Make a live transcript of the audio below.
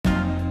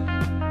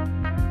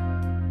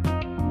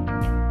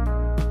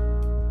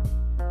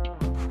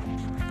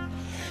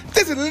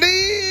This is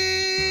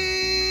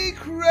Lee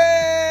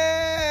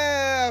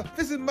Craft.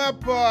 This is my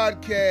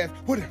podcast.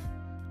 What if?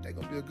 They're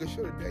going to be a good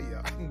show today,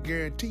 y'all. I can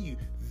guarantee you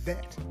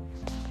that.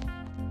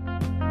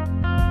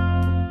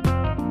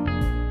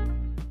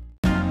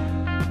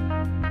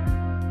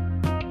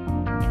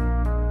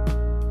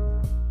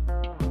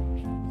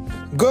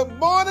 Good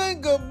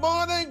morning, good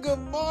morning, good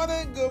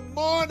morning, good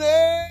morning.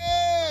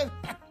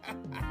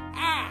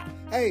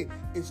 Hey,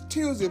 it's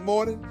Tuesday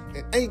morning,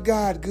 and ain't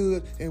God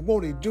good, and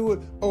won't he do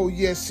it? Oh,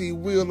 yes, he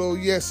will. Oh,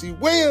 yes, he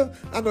will.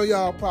 I know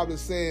y'all probably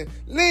saying,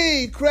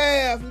 Lee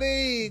Craft,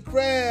 Lee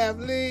Craft,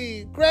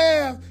 Lee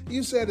Craft.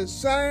 You say the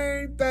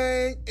same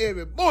thing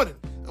every morning.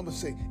 I'm going to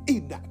say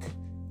Enoch,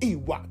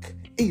 Ewok,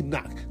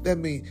 Enoch. That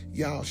means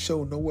y'all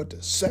sure know what to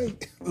say.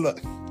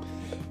 Look,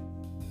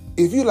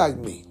 if you like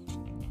me,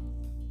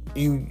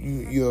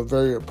 you're a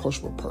very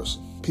approachable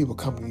person. People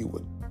come to you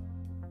with,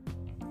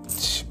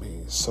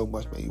 man, so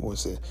much, man. You want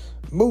to say,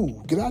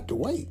 move, get out the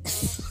way.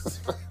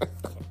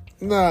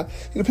 Nah,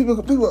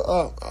 people,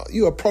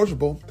 you're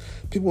approachable.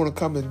 People want to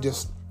come and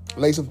just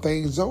lay some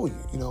things on you,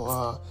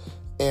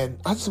 and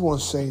I just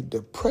want to say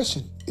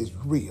depression is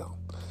real.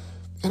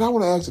 And I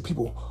want to ask the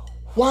people,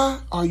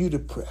 why are you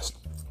depressed?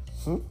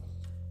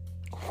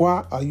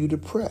 Why are you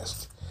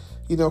depressed?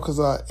 Because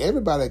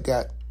everybody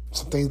got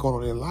some things going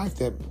on in their life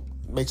that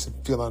makes them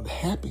feel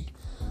unhappy.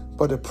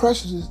 But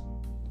depression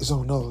is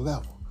on another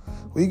level.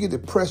 When you get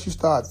depressed, you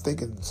start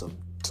thinking some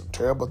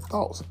terrible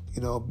thoughts,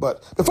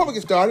 But before we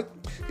get started,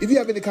 if you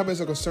have any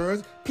comments or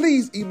concerns,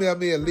 please email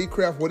me at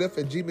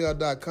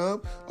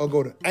leecraftwhatif@gmail.com or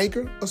go to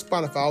Anchor or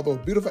Spotify, all those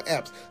beautiful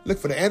apps. Look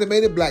for the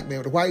animated black man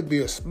with a white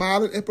beard,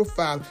 smiling and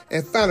profiling,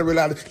 and finally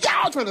realizing,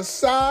 y'all trying to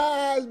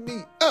size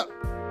me up.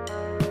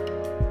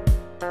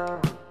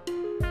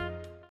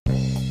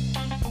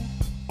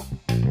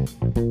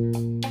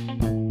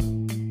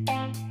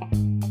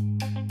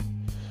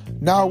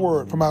 Now a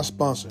word from our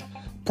sponsor,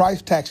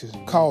 Price Taxes.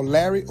 Call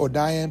Larry or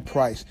Diane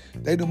Price.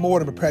 They do more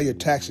than prepare your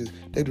taxes.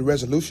 They do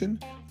resolution,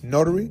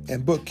 notary,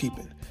 and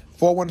bookkeeping.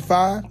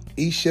 415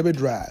 East Chevy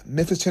Drive,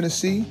 Memphis,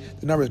 Tennessee.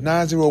 The number is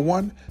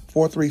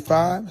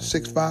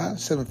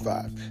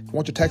 901-435-6575. If you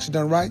want your taxes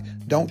done right,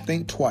 don't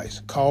think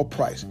twice. Call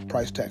Price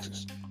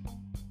Taxes.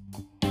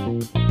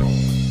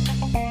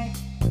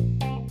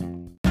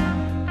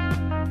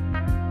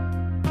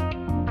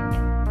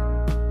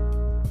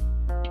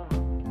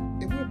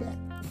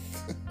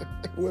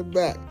 We're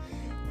back.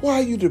 Why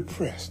are you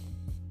depressed?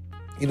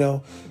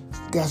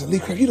 Guys said, Lee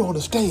Craft, you don't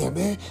understand,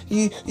 man.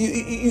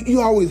 You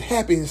always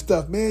happy and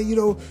stuff, man.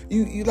 You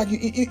got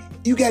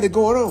it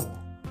going on.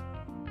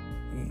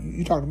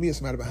 You talking to me or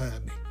somebody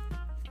behind me?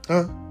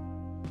 Huh?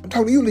 I'm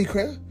talking to you, Lee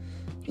Craft.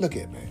 Look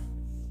at me.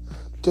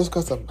 Just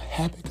because I'm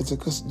happy,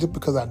 just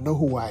because I know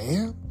who I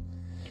am,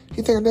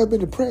 you think I've never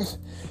been depressed?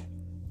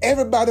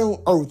 Everybody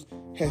on earth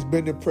has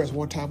been depressed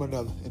one time or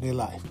another in their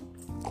life.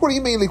 What do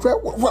you mean, Lee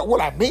Craft?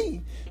 What I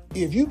mean?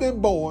 If you've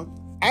been born,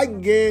 I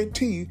can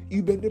guarantee you,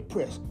 you've been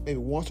depressed maybe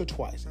once or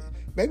twice,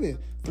 maybe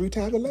 3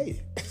 times a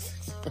lady.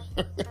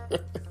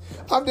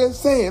 I'm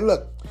just saying,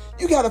 look,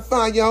 you got to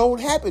find your own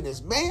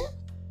happiness, man.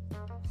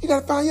 You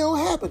got to find your own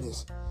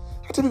happiness.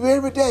 I tell people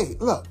every day,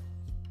 look,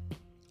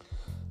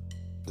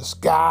 the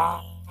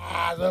skies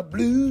are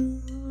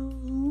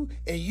blue,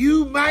 and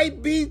you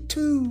might be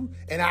too.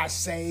 And I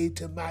say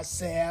to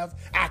myself,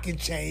 I can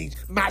change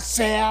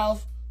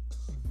myself.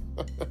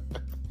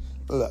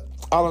 Look,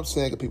 all I'm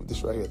saying to people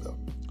this right here, though.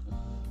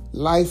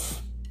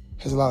 Life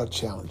has a lot of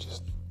challenges.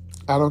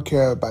 I don't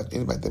care about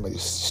anybody thinking about your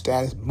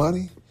status.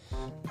 Money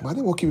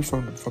won't keep you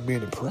from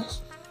being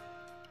depressed.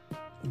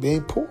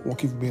 Being poor won't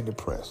keep you from being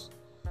depressed.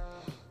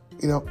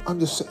 I'm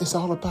just saying, it's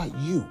all about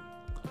you.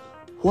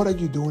 What are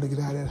you doing to get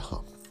out of that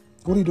hump?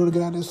 What are you doing to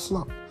get out of this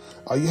slump?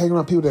 Are you hanging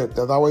around people that's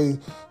always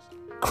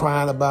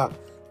crying about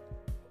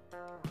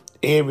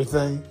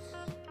everything?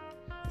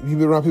 If you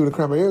be around people that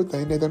cry about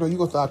everything, they know you're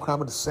going to start crying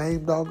about the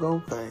same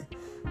doggone thing,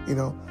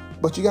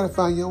 But you got to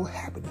find your own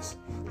happiness.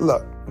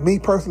 Look, me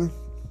personally,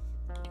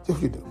 here's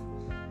what you do.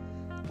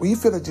 When you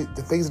feel that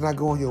the things are not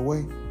going your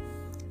way,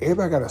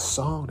 everybody got a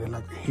song they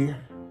like to hear.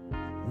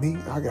 Me,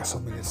 I got so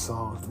many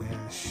songs, man.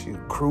 Shoot,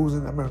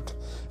 cruising. I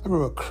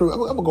remember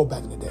cruising. I'm going to go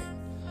back in the day.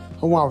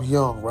 When I was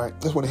young, right?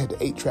 That's when they had the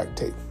 8-track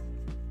tape.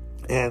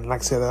 And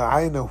like I said,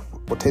 I didn't know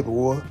what tape it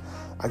was.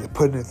 I just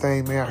put it in the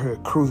thing, man. I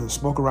heard cruising,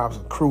 Smokey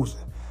Robinson, cruising.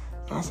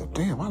 I said,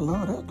 damn, I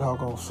love that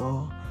doggone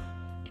song.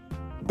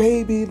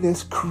 Baby,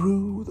 let's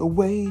cruise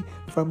away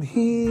from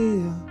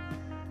here.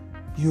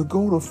 You're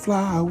going to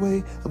fly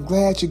away. I'm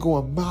glad you're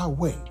going my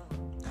way.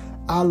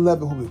 I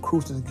love it when we're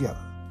cruising together.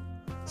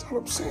 That's all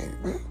I'm saying,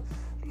 man.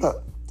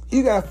 Look,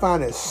 you got to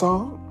find that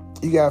song.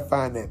 You got to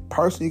find that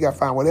person. You got to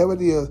find whatever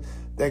it is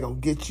that's going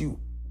to get you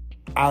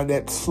out of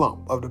that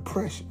slump of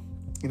depression.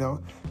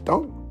 Don't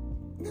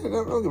get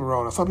me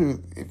wrong. Some people,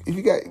 if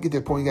you get to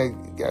the point you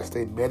got to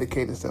stay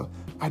medicated and stuff,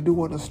 I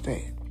do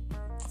understand.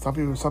 Some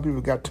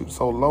people got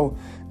so low,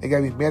 they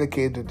got to be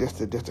medicated just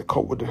to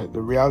cope with the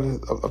reality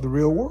of the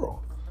real world.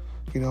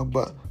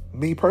 But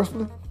me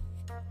personally,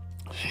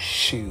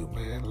 shoot,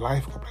 man,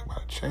 life gonna bring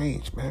about a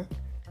change, man.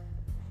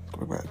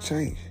 We're about to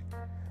change.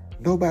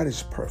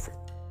 Nobody's perfect.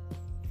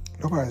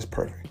 Nobody's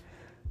perfect.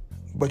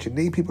 But you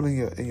need people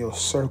in your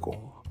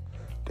circle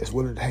that's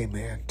willing to, hey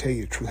man, tell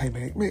you the truth. Hey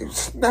man,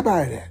 snap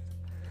out of that.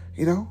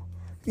 You know?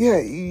 Yeah,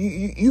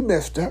 you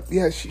messed up.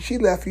 Yeah, she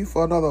left you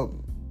for another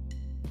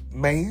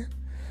man.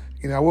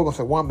 You know, I was going to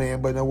say one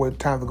man, but no what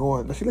time to go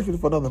on. No, she left you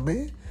for another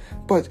man.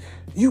 But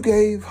you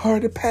gave her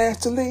the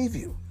pass to leave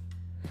you.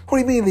 What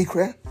do you mean, Lee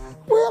Crab?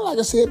 Well, like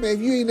I said, man,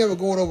 if you ain't never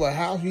going over a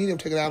house, you ain't never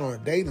taking her out on a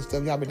date and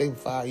stuff, y'all been dating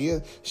for 5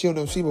 years, she don't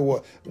never see me,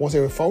 once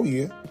every 4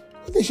 years,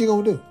 what do you think she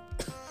gonna do?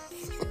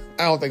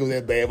 I don't think it was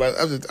that bad, but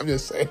I'm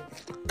just saying.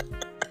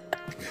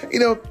 You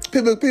know,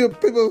 people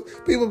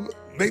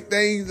make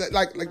things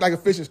like a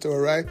fishing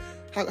store, right?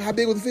 How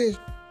big was the fish?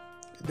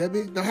 That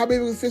big? Now, how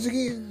big was the fish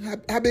again?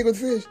 How big was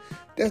the fish?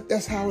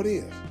 That's how it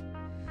is.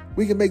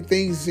 We can make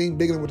things seem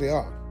bigger than what they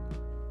are.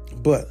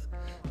 But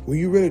when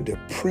you're really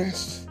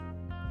depressed,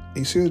 and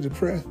you're seriously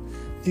depressed,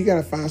 you got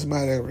to find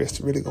somebody that's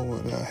really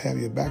going to have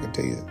your back and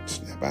tell you to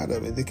snap out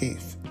of it. They can't,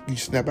 you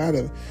snap out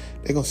of it,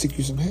 they're going to seek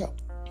you some help.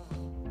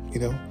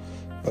 You know?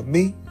 But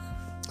me,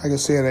 like I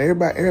said,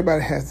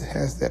 everybody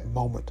has that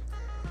moment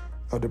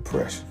of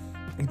depression.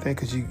 You think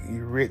because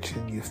you're rich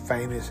and you're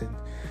famous and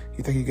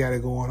you think you got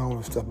it going on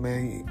and stuff,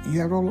 man, you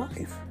have no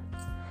life.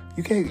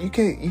 You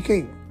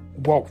can't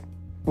walk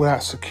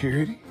without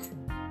security.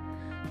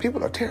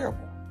 People are terrible.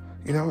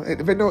 You know,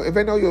 if they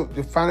know your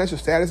financial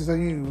status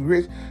and you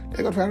rich,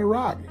 they're gonna try to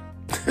rob you.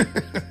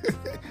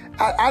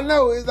 I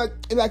know it's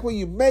like when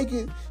you make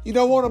it, you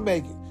don't want to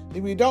make it. And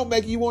when you don't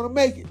make it, you want to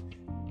make it.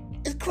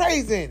 It's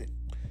crazy, ain't it?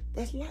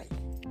 That's life.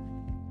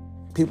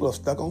 People are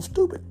stuck on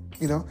stupid.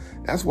 You know,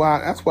 that's why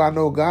I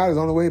know God is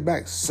on the way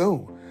back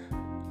soon.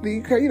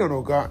 You don't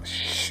know God.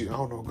 Shit, I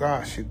don't know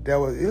God. Shit,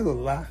 that is a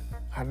lie.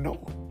 I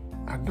know.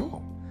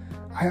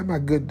 I have my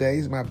good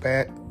days, my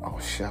bad. Oh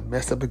shit, I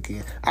messed up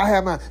again. I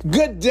have my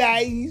good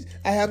days.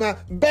 I have my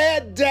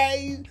bad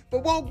days.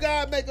 But won't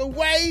God make a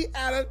way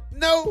out of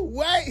no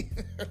way?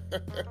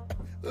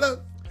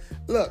 Look,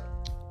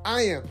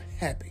 I am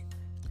happy.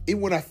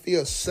 Even when I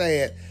feel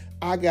sad,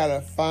 I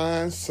gotta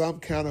find some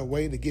kind of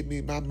way to get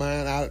me my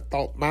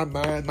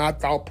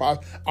thought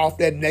process off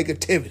that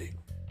negativity.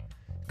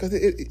 Because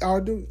it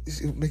all do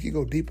is make you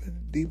go deeper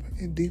and deeper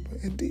and deeper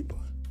and deeper.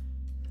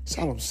 That's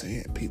all I'm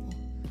saying, people.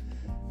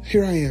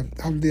 Here I am.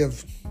 I've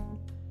lived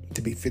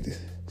to be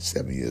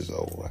 57 years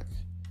old. Right?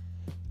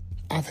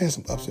 I've had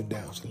some ups and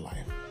downs in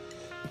life.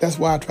 That's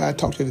why I try to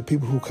talk to the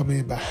people who come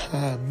in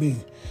behind me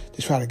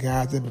to try to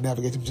guide them and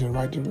navigate them to the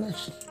right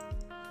direction.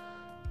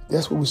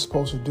 That's what we're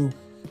supposed to do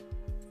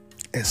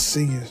as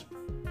seniors,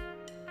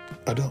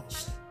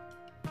 adults,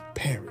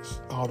 parents,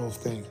 all those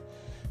things.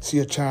 See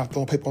a child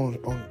throwing paper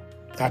on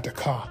out the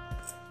car.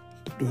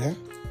 Don't do that.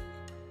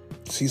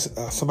 See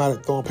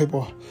somebody throwing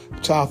paper,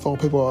 child throwing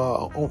paper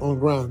on the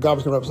ground,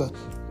 garbage can right beside.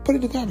 Put it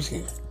in the garbage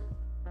can.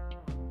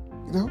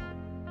 You know?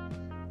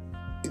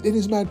 It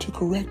is matter to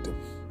correct them.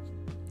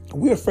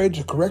 We're afraid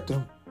to correct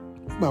them.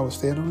 We might well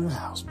stay in the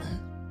house,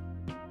 man.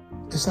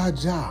 It's our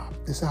job.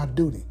 It's our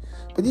duty.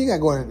 But you got to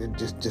go in and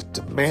just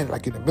demand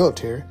like in the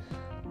military.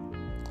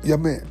 Yeah,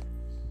 man.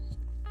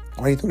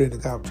 Why you throw it in the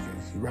garbage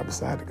can? You right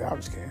beside the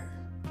garbage can.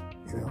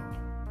 You know?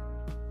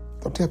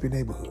 Don't tell your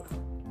neighborhood.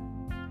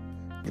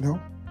 You know?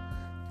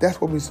 That's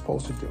what we're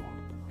supposed to do.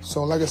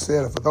 So like I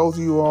said, for those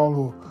of you all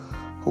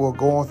who are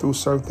going through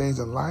certain things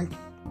in life,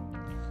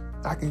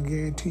 I can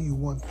guarantee you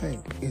one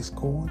thing. It's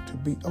going to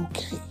be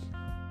okay.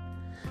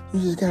 You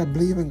just got to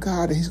believe in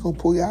God that he's going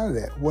to pull you out of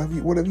that,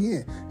 whatever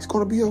you're in. It's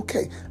going to be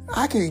okay.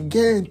 I can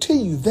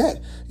guarantee you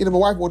that. You know, my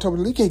wife won't tell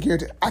me, you can't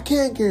guarantee. I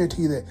can't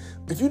guarantee that.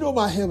 If you know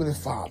my Heavenly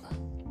Father,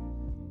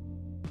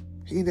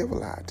 he never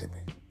lied to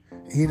me.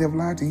 He never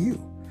lied to you.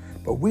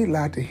 But we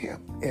lie to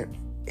him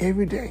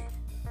every day.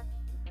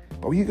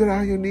 But when you get out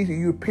on your knees and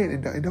you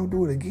repent and don't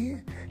do it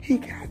again, he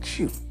got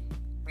you.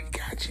 He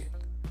got you.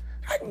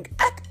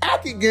 I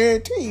can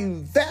guarantee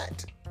you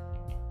that.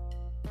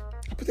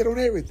 I put that on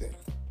everything.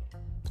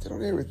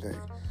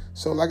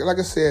 So like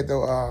I said,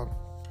 though,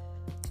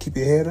 keep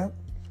your head up.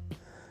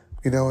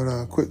 You know,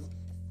 and quit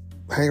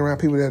hanging around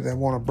people that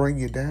want to bring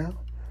you down.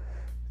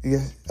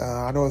 Yes,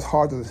 I know it's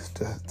hard to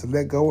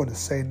let go and to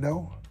say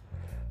no.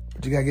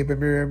 But you got to get back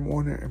every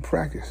morning and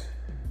practice.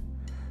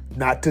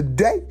 Not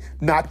today.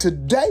 Not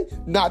today.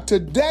 Not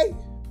today.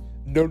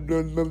 No.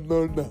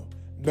 No.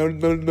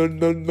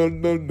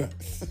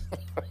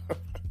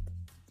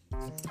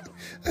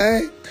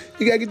 Hey,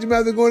 you got to get your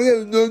mouth going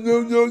together. No.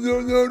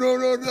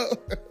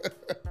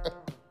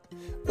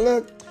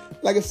 Look,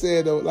 like I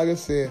said,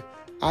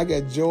 I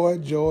got joy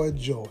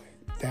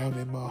down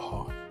in my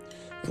heart.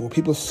 And when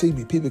people see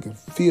me, people can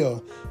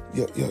feel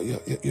your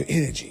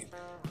energy,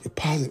 your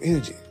positive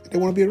energy. They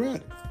want to be around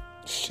it.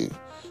 Shoot.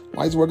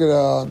 I used to work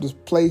at this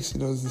place,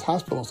 this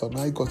hospital or something.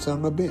 I used to go sit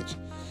on the bench.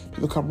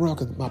 People come around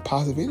because of my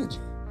positive energy.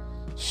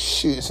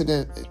 Shit. So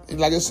then, and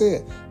like I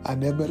said, I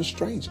never met a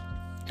stranger.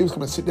 He was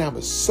coming to sit down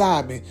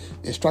beside me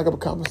and strike up a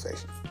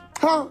conversation.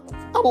 Huh?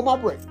 I'm on my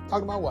break.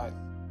 Talking to my wife.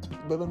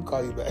 But let me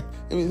call you back.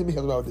 Let me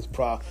help you out with this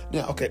problem.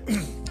 Now, okay.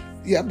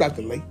 Yeah, I'm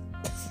Dr. Lay.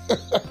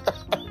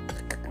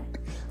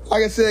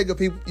 Like I said, good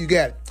people, you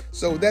got it.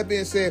 So with that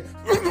being said,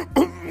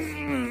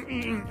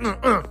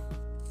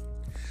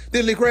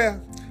 this is Lee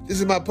Craft. This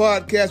is my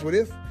podcast, What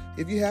If?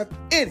 If you have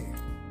any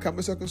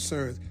comments or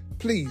concerns,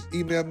 please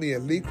email me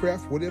at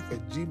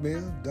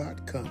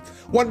leecraftwhatif@gmail.com.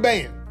 One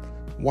band,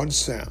 one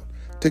sound.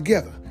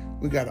 Together,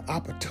 we got an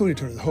opportunity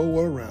to turn the whole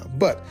world around.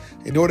 But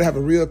in order to have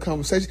a real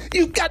conversation,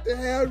 you got to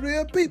have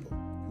real people.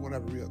 You want to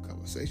have a real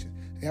conversation.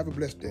 Have a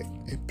blessed day.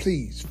 And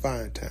please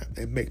find time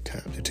and make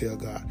time to tell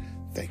God,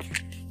 thank you.